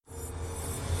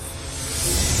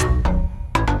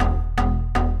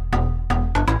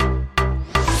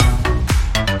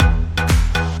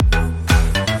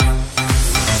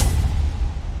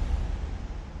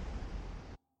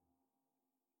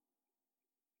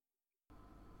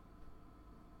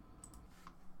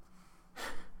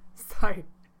So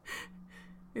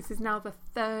this is now the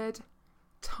third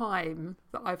time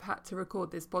that I've had to record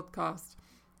this podcast.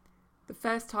 The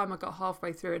first time I got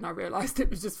halfway through and I realised it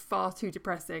was just far too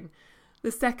depressing.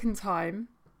 The second time,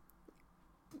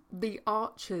 the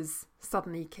Archers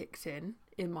suddenly kicked in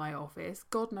my office.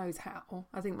 God knows how.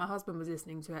 I think my husband was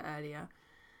listening to it earlier.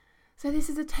 So this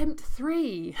is attempt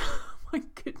 3. My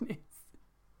goodness.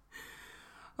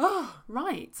 Oh,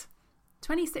 right.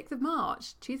 26th of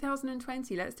March,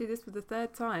 2020. Let's do this for the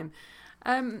third time.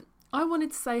 I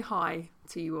wanted to say hi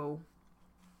to you all.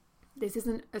 This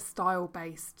isn't a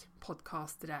style-based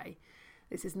podcast today.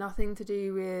 This is nothing to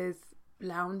do with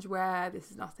loungewear. This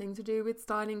is nothing to do with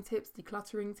styling tips,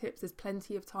 decluttering tips. There's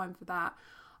plenty of time for that.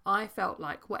 I felt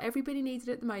like what everybody needed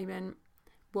at the moment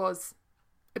was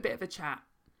a bit of a chat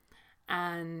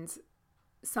and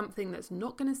something that's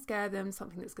not going to scare them,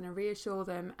 something that's going to reassure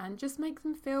them and just make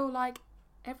them feel like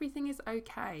everything is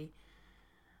okay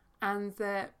and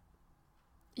that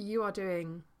you are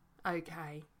doing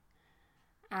okay.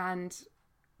 And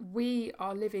we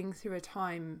are living through a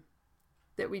time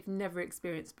that we've never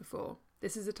experienced before.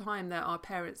 This is a time that our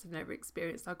parents have never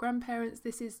experienced, our grandparents.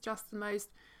 This is just the most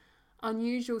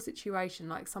unusual situation,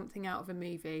 like something out of a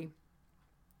movie.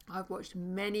 I've watched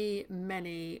many,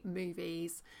 many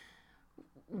movies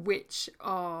which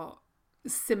are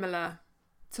similar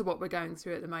to what we're going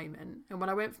through at the moment. And when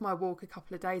I went for my walk a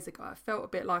couple of days ago, I felt a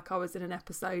bit like I was in an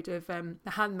episode of The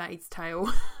Handmaid's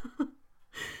Tale.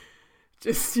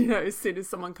 Just, as soon as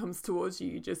someone comes towards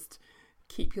you, you just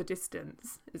keep your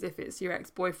distance as if it's your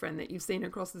ex-boyfriend that you've seen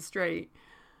across the street.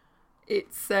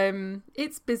 It's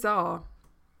bizarre.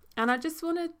 And I just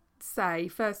want to say,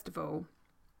 first of all,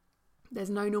 there's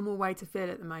no normal way to feel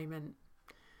at the moment.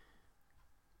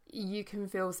 You can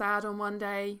feel sad on one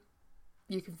day,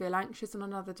 you can feel anxious on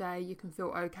another day, you can feel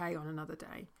okay on another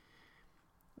day.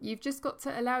 You've just got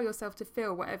to allow yourself to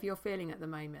feel whatever you're feeling at the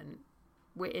moment.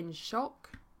 We're in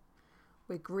shock,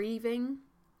 we're grieving,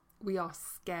 we are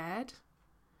scared.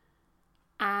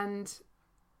 And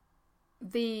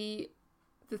the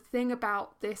thing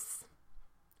about this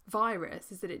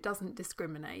virus is that it doesn't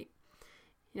discriminate.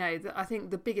 I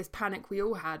think the biggest panic we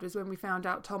all had was when we found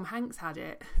out Tom Hanks had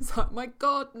it. It's like, my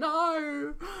God,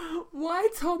 no! Why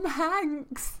Tom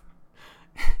Hanks?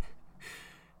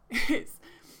 It's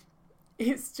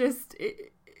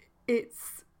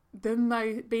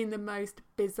been the most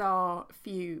bizarre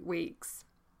few weeks.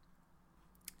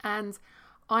 And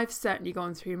I've certainly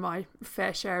gone through my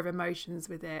fair share of emotions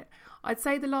with it. I'd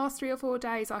say the last 3 or 4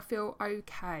 days I feel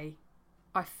okay.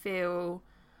 I feel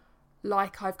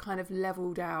like I've kind of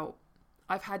levelled out.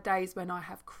 I've had days when I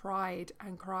have cried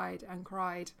and cried and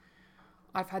cried.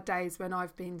 I've had days when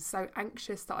I've been so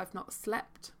anxious that I've not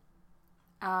slept.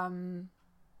 I've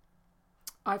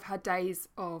had days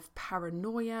of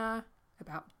paranoia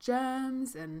about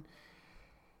germs and,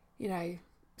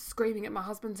 screaming at my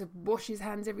husband to wash his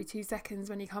hands every 2 seconds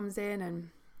when he comes in.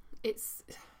 And it's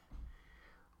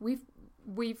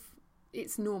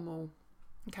normal,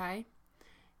 okay?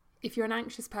 If you're an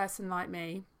anxious person like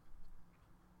me,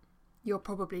 you're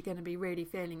probably going to be really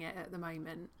feeling it at the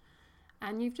moment.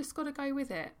 And you've just got to go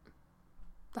with it.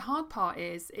 The hard part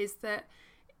is that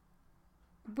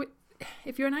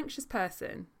if you're an anxious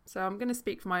person, so I'm going to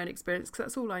speak from my own experience because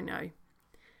that's all I know.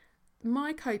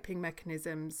 My coping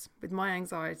mechanisms with my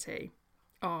anxiety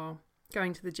are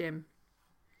going to the gym.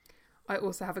 I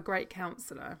also have a great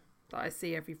counsellor that I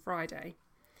see every Friday.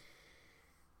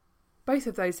 Both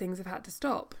of those things have had to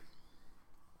stop.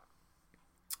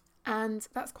 And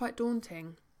that's quite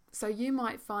daunting. So you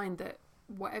might find that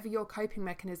whatever your coping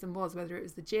mechanism was, whether it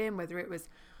was the gym, whether it was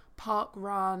park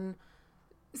run,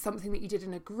 something that you did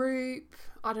in a group,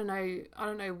 I don't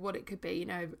know what it could be,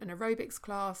 an aerobics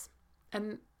class.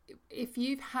 And if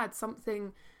you've had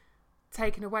something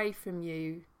taken away from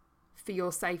you for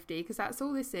your safety, because that's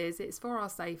all this is, it's for our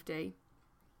safety,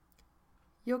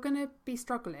 you're going to be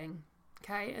struggling,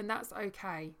 okay? And that's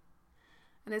okay.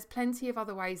 And there's plenty of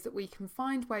other ways that we can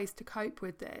find ways to cope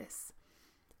with this,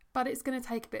 but it's going to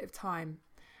take a bit of time.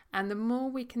 And the more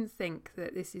we can think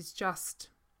that this is just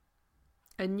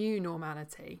a new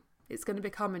normality, it's going to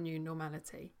become a new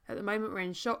normality. At the moment, we're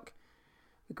in shock,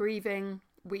 we're grieving,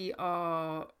 we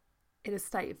are in a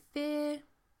state of fear,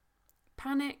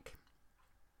 panic.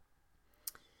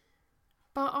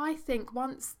 But I think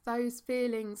once those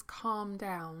feelings calm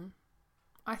down,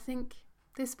 I think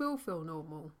this will feel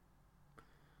normal.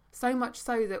 So much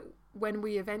so that when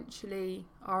we eventually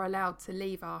are allowed to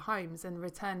leave our homes and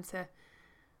return to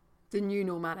the new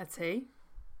normality,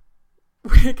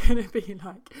 we're going to be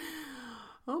like,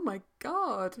 oh my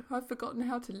God, I've forgotten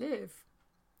how to live.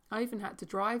 I even had to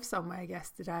drive somewhere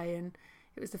yesterday, and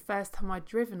it was the first time I'd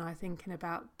driven, I think, in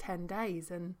about 10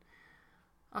 days, and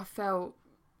I felt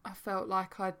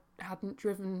like I hadn't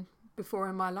driven before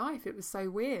in my life. It was so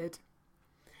weird.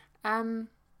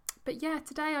 But yeah,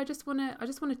 today I just want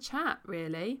to chat,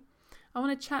 really. I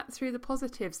want to chat through the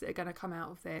positives that are going to come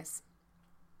out of this.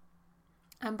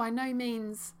 And by no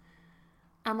means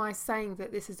am I saying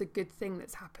that this is a good thing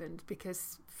that's happened,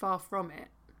 because far from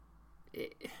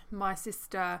it. My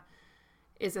sister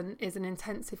is an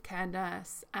intensive care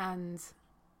nurse, and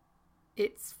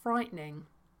it's frightening.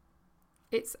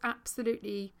 It's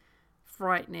absolutely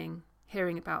frightening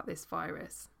hearing about this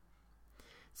virus.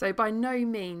 So by no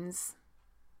means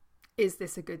is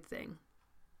this a good thing.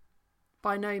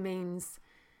 By no means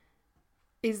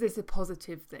is this a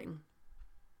positive thing.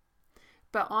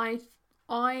 But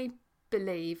I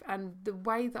believe, and the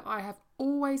way that I have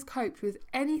always coped with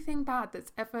anything bad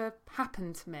that's ever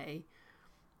happened to me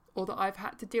or that I've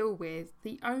had to deal with,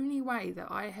 the only way that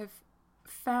I have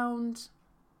found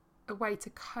a way to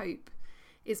cope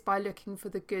is by looking for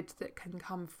the good that can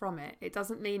come from it. It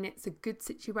doesn't mean it's a good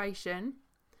situation,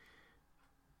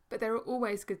 but there are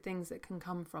always good things that can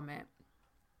come from it.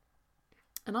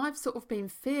 And I've sort of been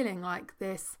feeling like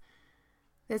this.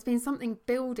 There's been something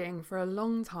building for a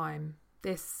long time.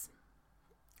 Those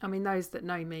that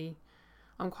know me,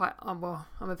 I'm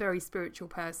a very spiritual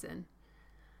person.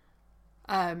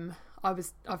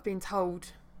 I've been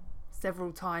told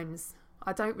several times,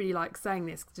 I don't really like saying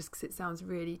this just because it sounds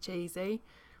really cheesy,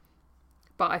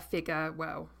 but I figure,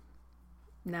 well,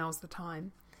 now's the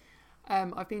time.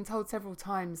 I've been told several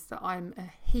times that I'm a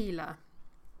healer,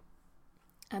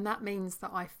 and that means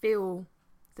that I feel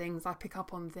things, I pick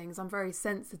up on things. I'm very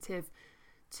sensitive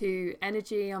to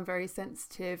energy. I'm very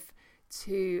sensitive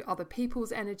to other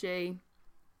people's energy.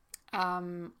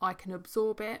 I can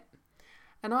absorb it,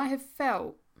 and I have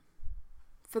felt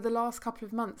for the last couple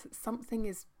of months that something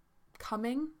is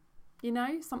coming,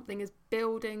 something is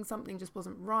building, something just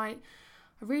wasn't right.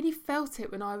 I really felt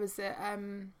it when I was at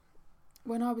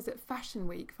Fashion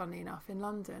Week, funnily enough, in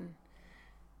London.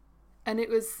 And it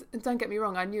was, don't get me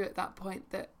wrong, I knew at that point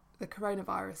that the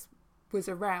coronavirus was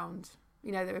around.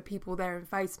 There were people there in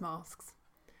face masks.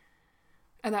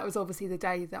 And that was obviously the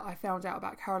day that I found out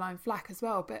about Caroline Flack as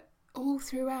well. But all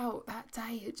throughout that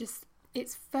day,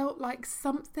 it's felt like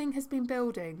something has been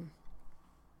building.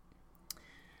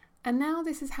 And now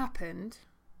this has happened,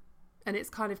 and it's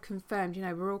kind of confirmed,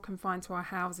 we're all confined to our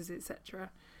houses,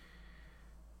 etc.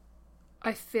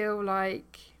 I feel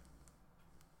like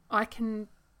I can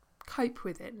cope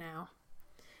with it now,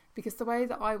 because the way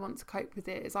that I want to cope with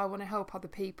it is I want to help other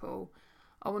people.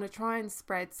 I want to try and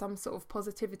spread some sort of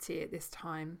positivity at this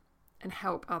time and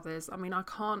help others. I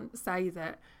can't say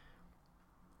that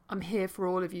I'm here for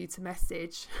all of you to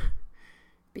message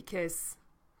because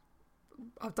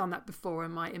I've done that before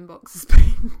and my inbox has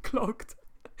been clogged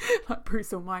like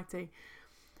Bruce Almighty.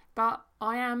 But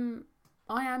I am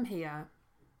here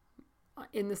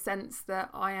in the sense that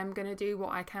I am going to do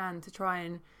what I can to try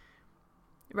and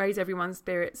raise everyone's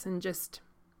spirits and just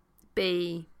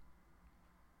be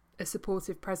a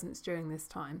supportive presence during this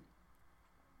time.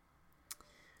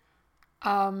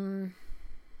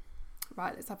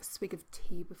 Right, let's have a swig of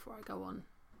tea before I go on.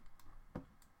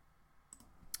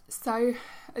 So,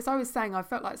 as I was saying, I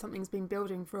felt like something's been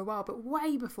building for a while, but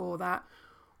way before that,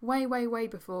 way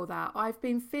before that, I've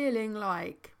been feeling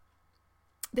like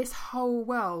this whole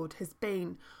world has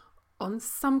been on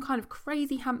some kind of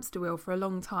crazy hamster wheel for a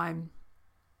long time.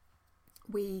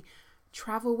 We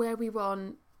travel where we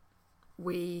want,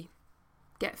 we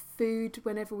get food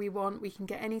whenever we want, we can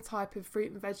get any type of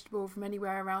fruit and vegetable from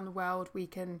anywhere around the world, we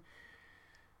can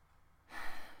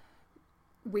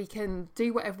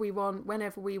do whatever we want,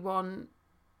 whenever we want.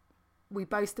 We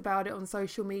boast about it on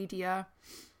social media.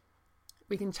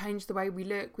 We can change the way we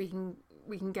look. We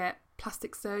can get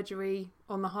plastic surgery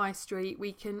on the high street.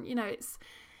 We can,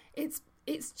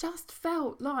 it's just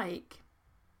felt like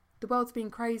the world's been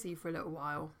crazy for a little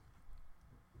while.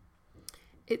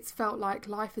 It's felt like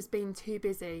life has been too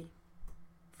busy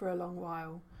for a long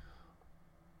while.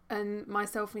 And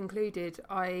myself included,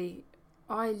 I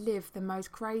live the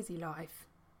most crazy life.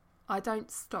 I don't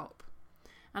stop.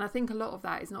 And I think a lot of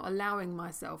that is not allowing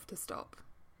myself to stop.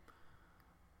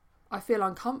 I feel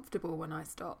uncomfortable when I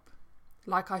stop,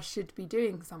 like I should be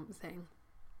doing something,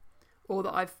 or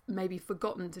that I've maybe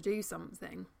forgotten to do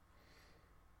something.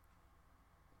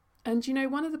 And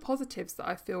one of the positives that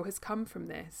I feel has come from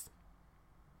this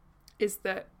is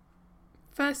that,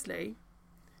 firstly,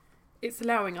 it's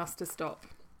allowing us to stop.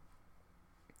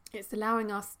 It's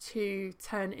allowing us to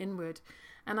turn inward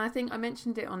And I think I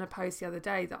mentioned it on a post the other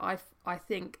day that I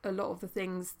think a lot of the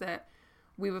things that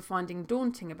we were finding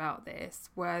daunting about this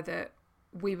were that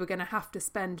we were going to have to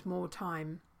spend more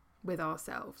time with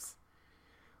ourselves,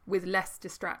 with less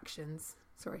distractions.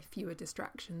 Sorry, fewer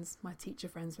distractions. My teacher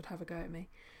friends would have a go at me.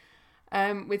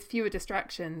 With fewer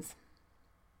distractions.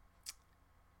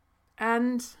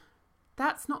 And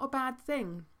that's not a bad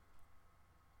thing.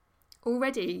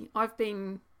 Already, I've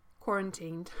been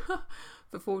quarantined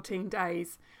for 14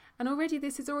 days, and already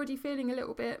this is already feeling a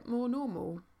little bit more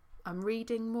normal. I'm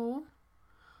reading more.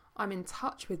 I'm in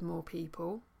touch with more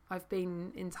people. I've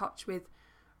been in touch with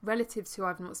relatives who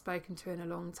I've not spoken to in a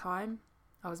long time.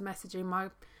 I was messaging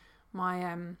my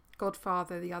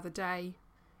godfather the other day,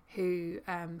 who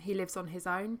he lives on his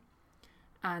own,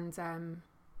 and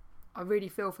I really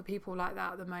feel for people like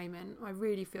that at the moment. I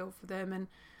really feel for them, and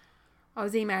I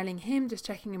was emailing him, just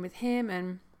checking in with him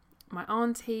and my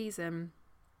aunties, and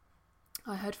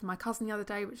I heard from my cousin the other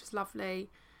day, which was lovely.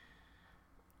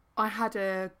 I had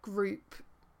a group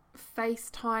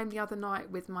FaceTime the other night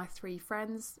with my 3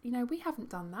 friends. You know, we haven't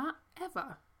done that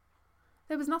ever.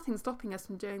 There was nothing stopping us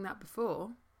from doing that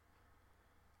before.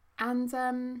 And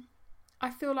I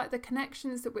feel like the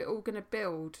connections that we're all going to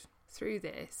build through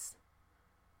this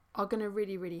are going to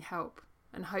really, really help.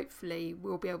 And hopefully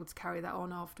we'll be able to carry that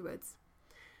on afterwards.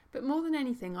 But more than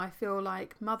anything, I feel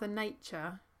like Mother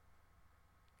Nature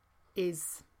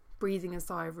is breathing a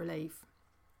sigh of relief.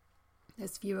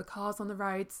 There's fewer cars on the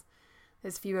roads.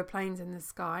 There's fewer planes in the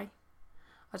sky.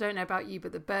 I don't know about you,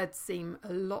 but the birds seem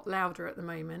a lot louder at the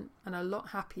moment and a lot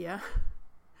happier.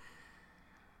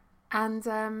 And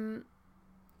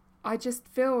I just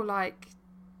feel like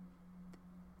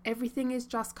everything is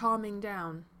just calming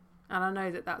down. And I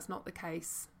know that that's not the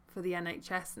case for the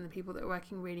NHS and the people that are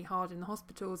working really hard in the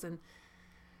hospitals. And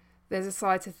there's a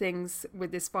side to things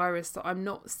with this virus that I'm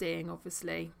not seeing,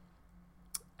 obviously.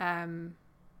 But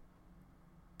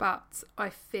I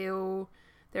feel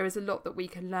there is a lot that we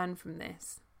can learn from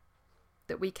this,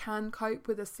 that we can cope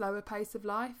with a slower pace of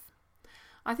life.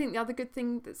 I think the other good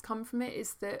thing that's come from it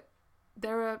is that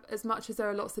there are, as much as there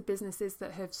are lots of businesses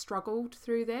that have struggled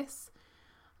through this,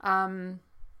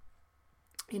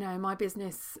 you know, my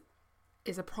business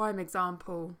is a prime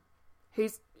example.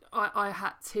 I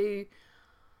had to,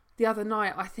 the other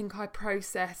night, I think I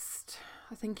processed,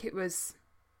 I think it was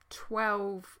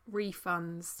 12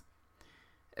 refunds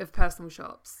of personal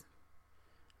shops.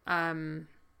 You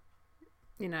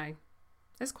know,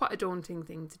 it's quite a daunting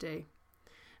thing to do.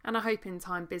 And I hope in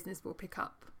time business will pick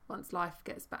up once life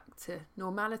gets back to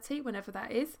normality, whenever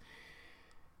that is.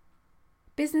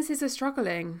 Businesses are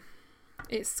struggling.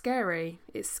 It's scary.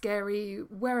 It's scary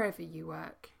wherever you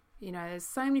work. You know, there's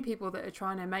so many people that are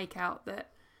trying to make out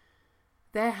that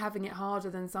they're having it harder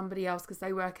than somebody else because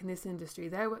they work in this industry.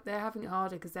 They're having it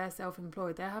harder because they're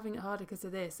self-employed. They're having it harder because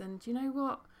of this. And you know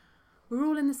what? We're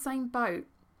all in the same boat.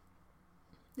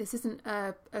 This isn't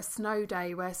a snow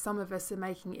day where some of us are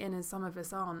making it in and some of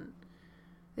us aren't.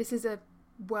 This is a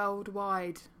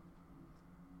worldwide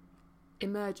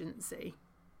emergency.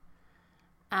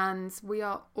 And we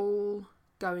are all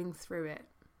going through it.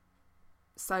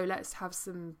 So let's have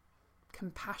some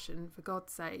compassion, for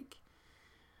God's sake.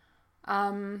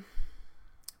 But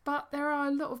there are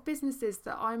a lot of businesses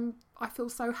that I feel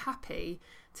so happy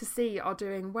to see are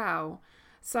doing well.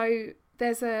 So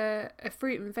there's a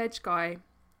fruit and veg guy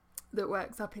that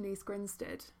works up in East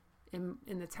Grinstead, in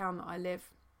the town that I live.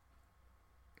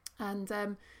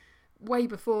 And way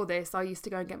before this, I used to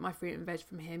go and get my fruit and veg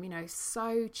from him. You know,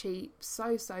 so cheap,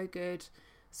 so good,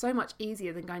 so much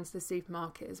easier than going to the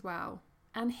supermarket as well.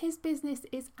 And his business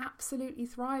is absolutely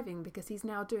thriving because he's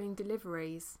now doing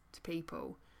deliveries to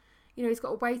people. You know, he's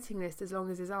got a waiting list as long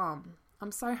as his arm.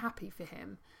 I'm so happy for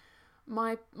him.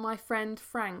 My friend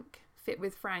Frank, Fit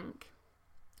with Frank,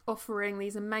 offering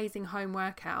these amazing home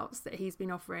workouts that he's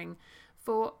been offering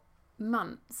for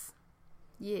months,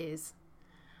 years.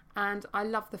 And I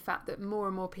love the fact that more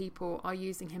and more people are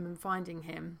using him and finding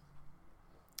him.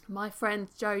 My friend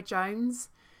Jo Jones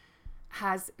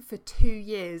has for 2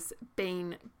 years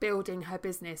been building her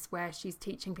business where she's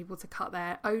teaching people to cut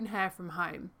their own hair from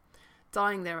home,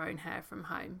 dyeing their own hair from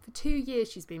home. For 2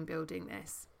 years she's been building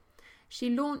this. She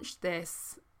launched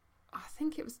this, I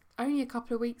think it was only a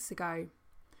couple of weeks ago.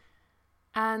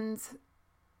 And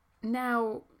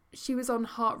now she was on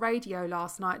Heart Radio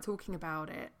last night talking about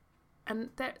it. And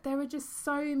there are just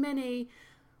so many.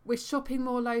 We're shopping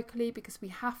more locally because we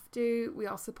have to. We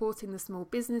are supporting the small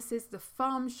businesses. The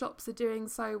farm shops are doing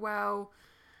so well.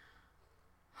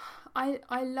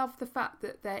 I love the fact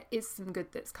that there is some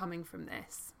good that's coming from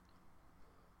this.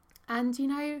 And, you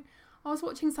know, I was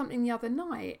watching something the other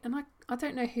night, and I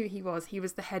don't know who he was. He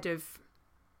was the head of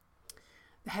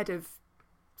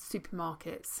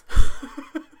supermarkets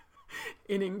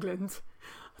in England.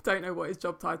 I don't know what his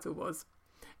job title was.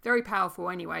 Very powerful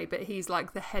anyway, but he's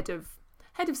like the head of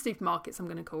supermarkets, I'm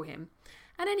going to call him.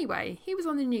 And anyway, he was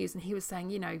on the news and he was saying,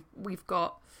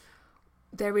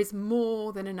 there is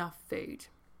more than enough food.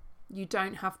 You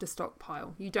don't have to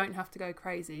stockpile. You don't have to go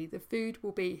crazy. The food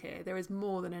will be here. There is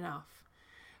more than enough.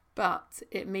 But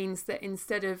it means that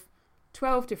instead of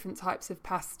 12 different types of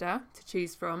pasta to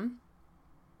choose from,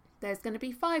 there's going to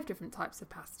be 5 different types of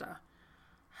pasta.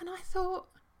 And I thought,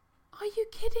 are you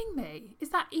kidding me? Is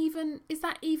that even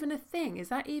a thing? Is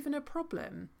that even a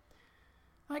problem?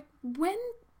 Like, when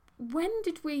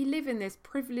did we live in this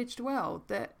privileged world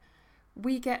that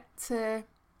we get to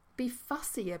be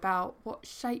fussy about what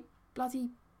shape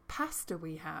bloody pasta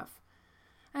we have?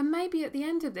 And maybe at the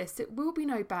end of this, it will be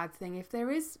no bad thing if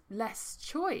there is less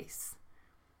choice.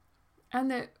 And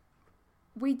that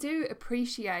we do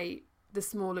appreciate the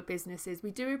smaller businesses.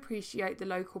 We do appreciate the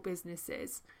local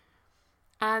businesses.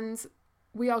 And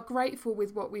we are grateful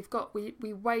with what we've got.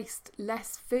 We waste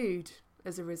less food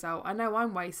as a result. I know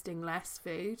I'm wasting less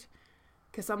food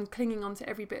because I'm clinging on to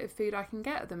every bit of food I can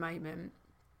get at the moment.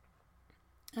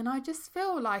 And I just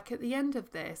feel like at the end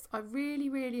of this, I really,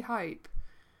 really hope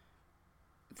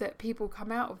that people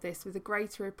come out of this with a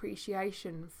greater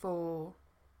appreciation for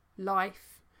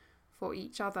life, for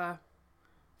each other,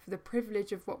 for the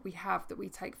privilege of what we have that we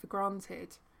take for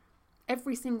granted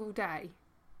every single day.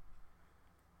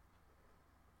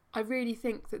 I really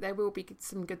think that there will be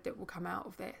some good that will come out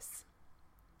of this.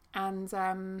 And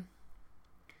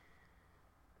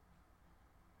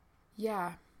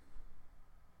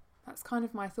that's kind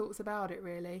of my thoughts about it,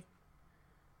 really,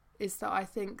 is that I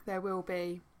think there will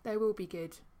be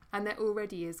good, and there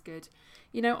already is good.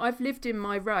 I've lived in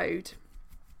my road.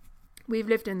 We've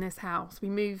lived in this house. We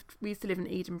used to live in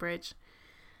Edenbridge,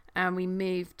 and we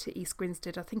moved to East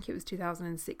Grinstead. I think it was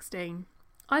 2016.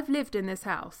 I've lived in this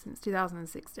house since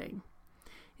 2016.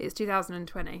 It's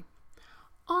 2020.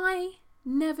 I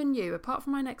never knew, apart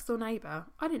from my next door neighbour,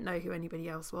 I didn't know who anybody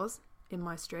else was in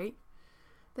my street.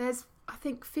 There's, I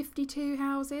think, 52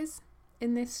 houses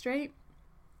in this street.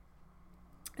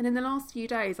 And in the last few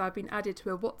days, I've been added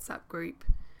to a WhatsApp group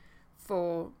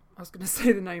for, I was going to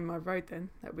say the name of my road then,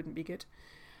 that wouldn't be good.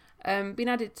 Been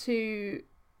added to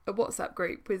a WhatsApp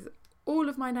group with all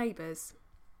of my neighbours.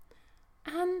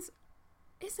 And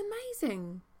it's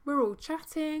amazing. We're all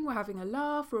chatting, we're having a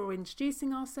laugh, we're all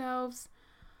introducing ourselves.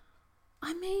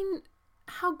 I mean,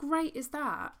 how great is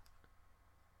that?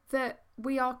 That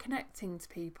we are connecting to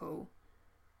people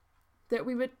that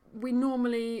we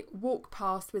normally walk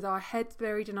past with our heads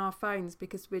buried in our phones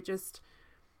because we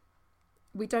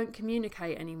don't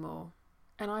communicate anymore.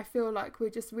 And I feel like we're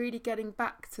just really getting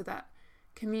back to that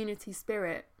community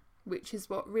spirit, which is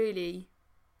what really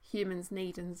humans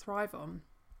need and thrive on.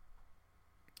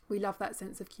 We love that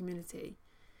sense of community.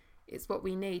 It's what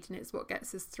we need and it's what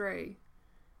gets us through.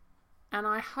 And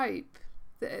I hope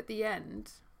that at the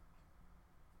end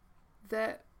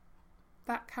that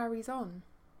carries on.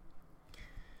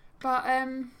 But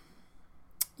I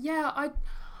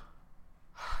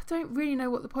don't really know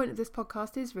what the point of this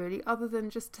podcast is, really, other than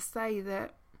just to say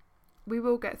that we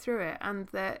will get through it and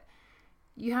that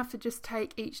you have to just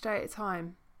take each day at a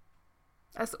time.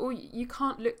 That's all. You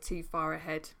can't look too far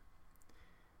ahead.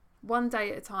 One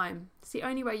day at a time. It's the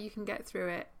only way you can get through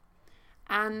it.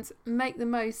 And make the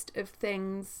most of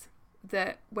things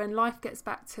that when life gets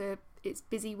back to its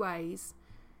busy ways,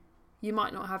 you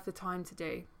might not have the time to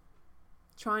do.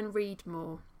 Try and read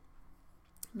more.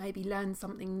 Maybe learn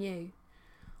something new.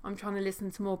 I'm trying to listen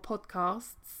to more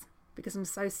podcasts because I'm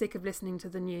so sick of listening to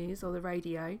the news or the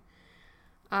radio.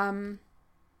 There's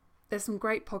some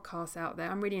great podcasts out there.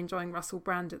 I'm really enjoying Russell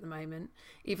Brand at the moment,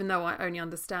 even though I only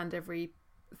understand every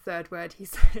third word he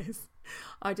says.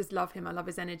 I just love him. I love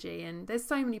his energy, and there's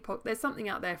so many there's something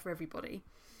out there for everybody.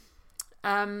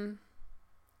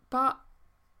 But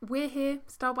we're here.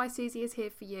 Style by Susie is here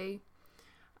for you.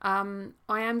 I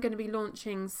am going to be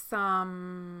launching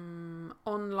some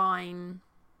online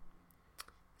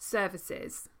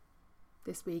services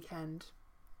this weekend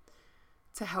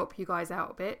to help you guys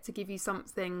out a bit, to give you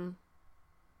something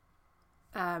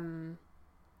to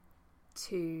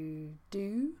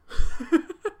do.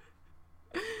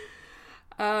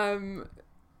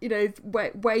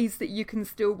 Ways that you can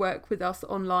still work with us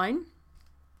online.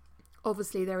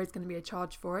 Obviously, there is going to be a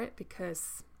charge for it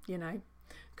because,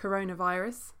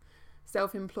 coronavirus,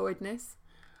 self-employedness.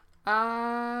 So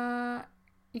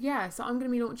I'm going to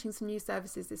be launching some new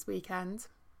services this weekend.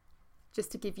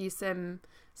 just to give you some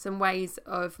ways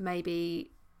of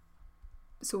maybe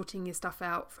sorting your stuff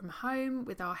out from home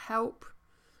with our help,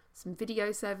 some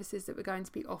video services that we're going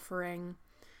to be offering.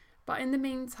 But in the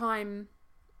meantime,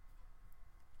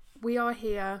 we are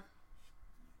here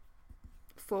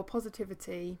for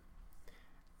positivity,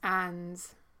 and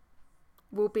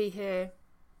we'll be here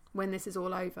when this is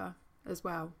all over as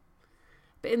well.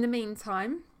 But in the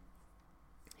meantime,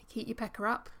 keep your pecker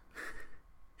up,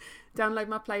 download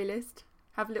my playlist,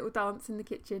 have a little dance in the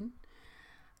kitchen,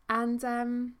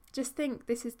 and just think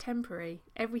this is temporary.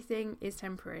 Everything is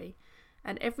temporary,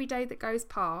 and every day that goes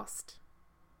past,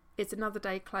 it's another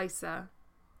day closer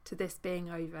to this being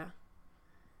over.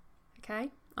 Okay?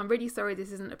 I'm really sorry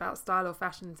this isn't about style or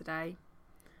fashion today,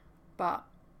 but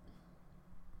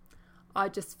I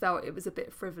just felt it was a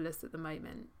bit frivolous at the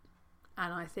moment,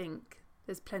 and I think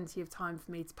there's plenty of time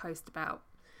for me to post about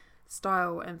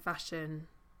style and fashion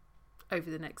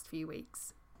over the next few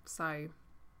weeks. So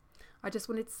I just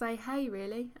wanted to say hey,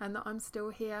 really, and that I'm still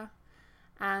here,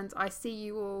 and I see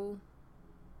you all,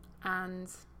 and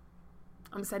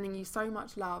I'm sending you so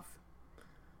much love.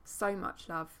 So much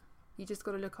love. You just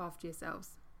got to look after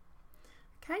yourselves.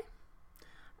 Okay?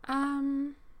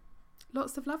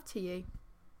 Lots of love to you.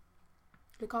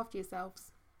 Look after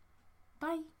yourselves.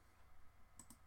 Bye.